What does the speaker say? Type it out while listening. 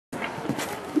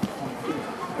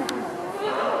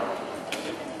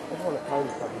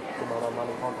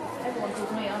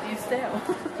still.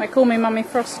 They call me Mummy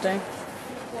Frosty.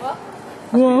 What?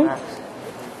 What?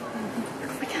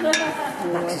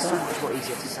 Max is so much more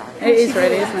easier to say. It is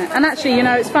really, isn't it? And actually, you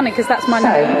know, it's funny because that's my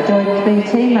name. Joining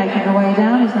BT, making her way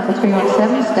down is number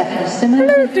 317, Stephanie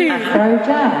Simmons. Hello, dude. Afro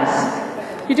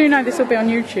Jazz. You do know this will be on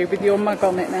YouTube with your mug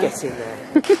on it now. Get in there.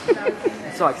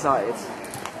 So excited.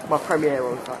 My premiere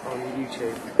on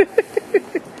YouTube.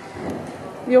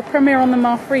 Your premiere on the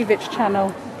Marfrevich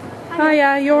channel. Oh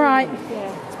yeah, you're right.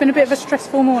 Yeah. It's been a bit of a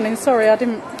stressful morning. Sorry, I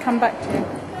didn't come back to you.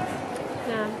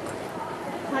 No.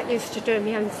 I'm not used to doing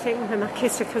my own thing when my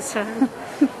kids are concerned.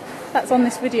 That's on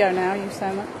this video now, you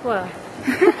say that. Well,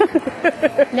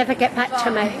 never get back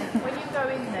to me. When you go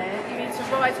in there, you need to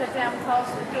ride her down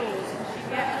past the doors and she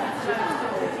gets into those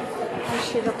doors. How's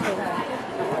she looking?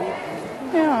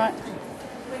 Yeah, all right.